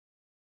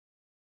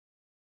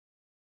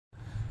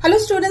Hello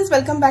students,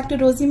 welcome back to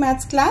Rosy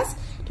Maths class.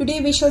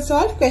 Today we shall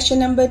solve question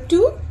number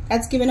 2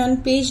 as given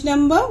on page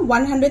number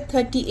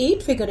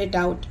 138. Figure it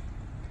out.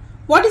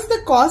 What is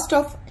the cost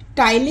of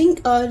tiling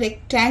a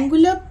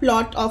rectangular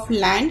plot of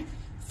land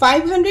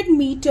 500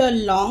 meter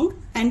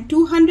long and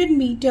 200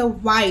 meter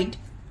wide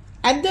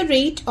at the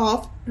rate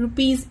of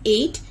rupees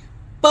 8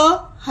 per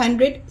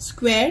 100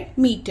 square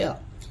meter?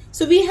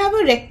 So we have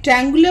a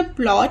rectangular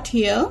plot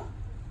here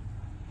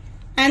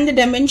and the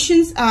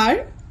dimensions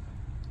are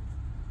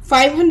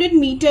 500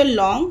 meter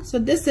long, so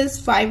this is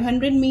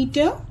 500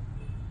 meter,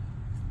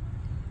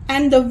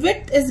 and the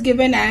width is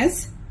given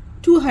as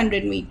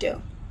 200 meter.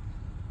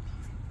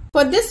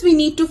 For this we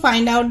need to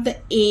find out the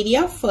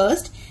area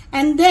first,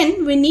 and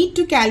then we need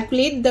to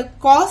calculate the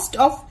cost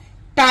of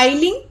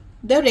tiling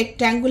the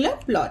rectangular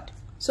plot.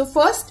 So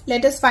first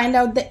let us find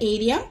out the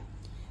area.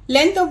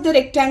 Length of the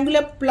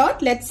rectangular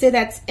plot, let's say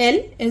that's L,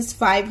 is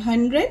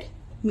 500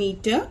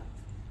 meter.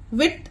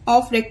 Width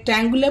of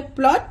rectangular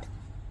plot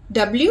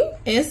W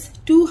is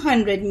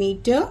 200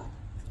 meter.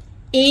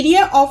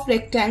 Area of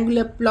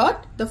rectangular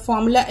plot, the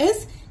formula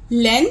is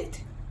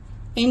length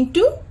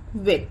into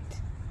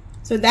width.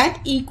 So that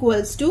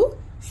equals to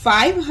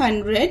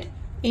 500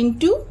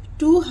 into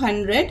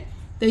 200.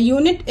 The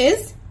unit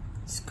is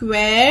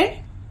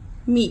square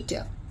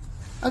meter.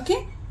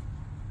 Okay.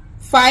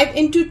 5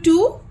 into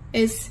 2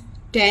 is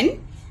 10.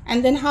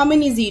 And then how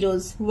many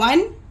zeros?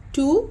 1,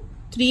 2,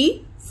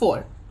 3,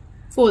 4.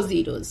 4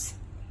 zeros.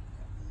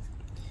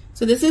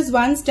 So this is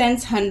ones,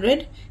 tens,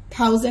 100,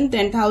 1000,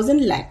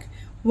 10,000, lakh.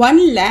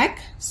 1 lakh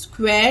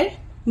square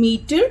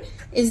meter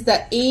is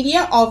the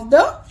area of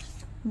the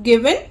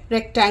given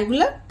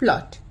rectangular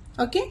plot.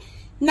 Okay.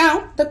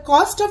 Now the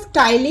cost of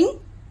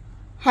tiling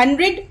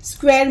 100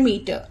 square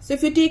meter. So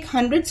if you take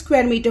 100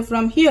 square meter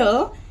from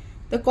here,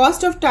 the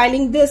cost of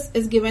tiling this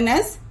is given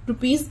as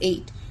rupees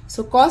 8.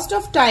 So cost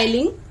of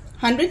tiling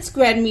 100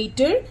 square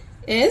meter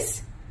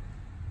is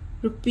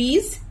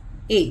rupees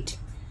 8.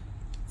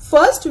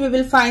 First, we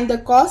will find the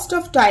cost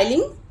of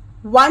tiling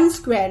 1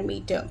 square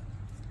meter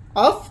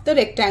of the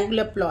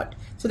rectangular plot.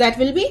 So that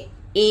will be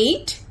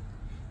 8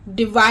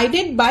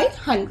 divided by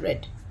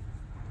 100.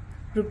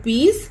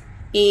 Rupees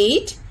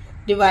 8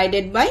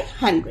 divided by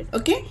 100.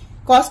 Okay.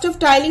 Cost of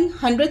tiling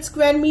 100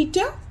 square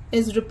meter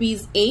is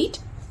rupees 8.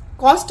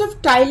 Cost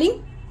of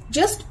tiling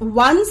just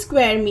 1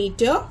 square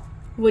meter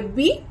would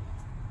be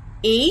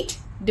 8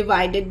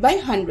 divided by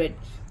 100.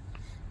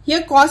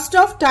 Here cost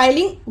of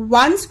tiling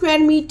 1 square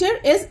meter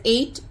is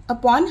 8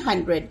 upon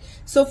 100.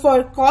 So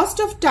for cost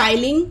of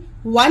tiling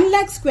 1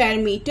 lakh square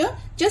meter,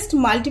 just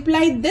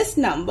multiply this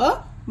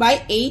number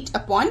by 8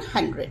 upon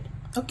 100.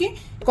 Okay.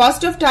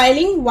 Cost of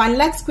tiling 1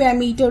 lakh square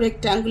meter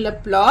rectangular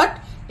plot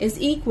is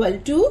equal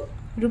to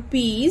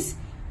rupees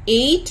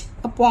 8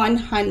 upon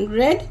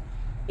 100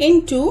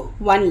 into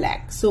 1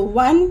 lakh. So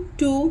 1,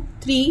 2,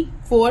 3,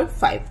 4,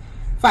 5.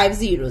 5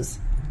 zeros.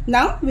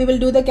 Now we will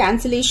do the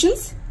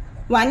cancellations.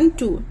 1,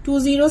 2. 2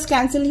 zeros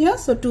cancel here.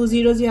 So 2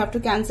 zeros you have to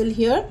cancel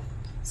here.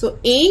 So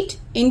 8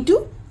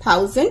 into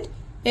 1000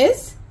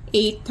 is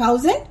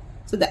 8000.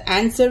 So the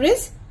answer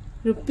is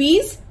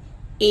rupees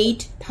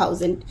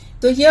 8000.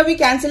 So here we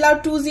cancel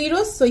out 2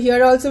 zeros. So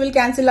here also we'll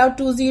cancel out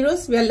 2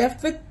 zeros. We are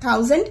left with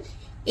 1000.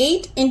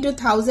 8 into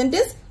 1000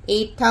 is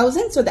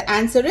 8000. So the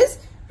answer is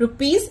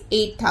rupees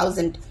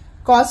 8000.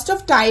 Cost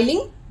of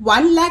tiling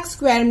 1 lakh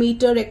square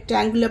meter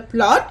rectangular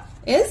plot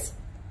is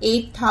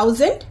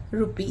 8000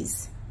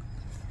 rupees.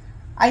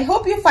 I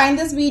hope you find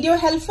this video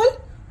helpful.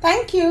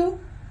 Thank you.